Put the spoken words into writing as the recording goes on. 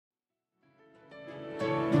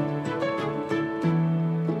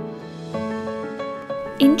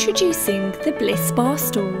Introducing the Bliss Bar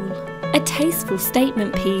Stool, a tasteful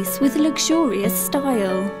statement piece with luxurious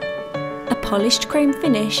style. A polished chrome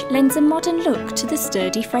finish lends a modern look to the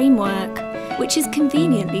sturdy framework, which is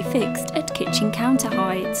conveniently fixed at kitchen counter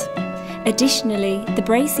height. Additionally, the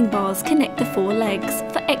bracing bars connect the four legs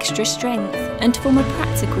for extra strength and form a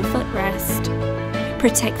practical footrest.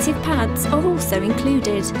 Protective pads are also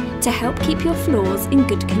included to help keep your floors in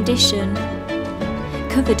good condition.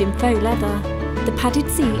 Covered in faux leather, the padded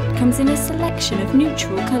seat comes in a selection of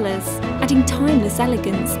neutral colours, adding timeless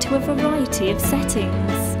elegance to a variety of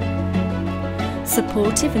settings.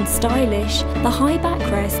 Supportive and stylish, the high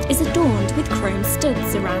backrest is adorned with chrome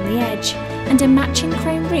studs around the edge and a matching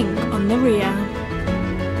chrome ring on the rear.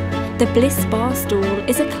 The Bliss Bar Stool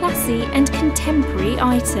is a classy and contemporary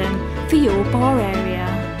item for your bar area.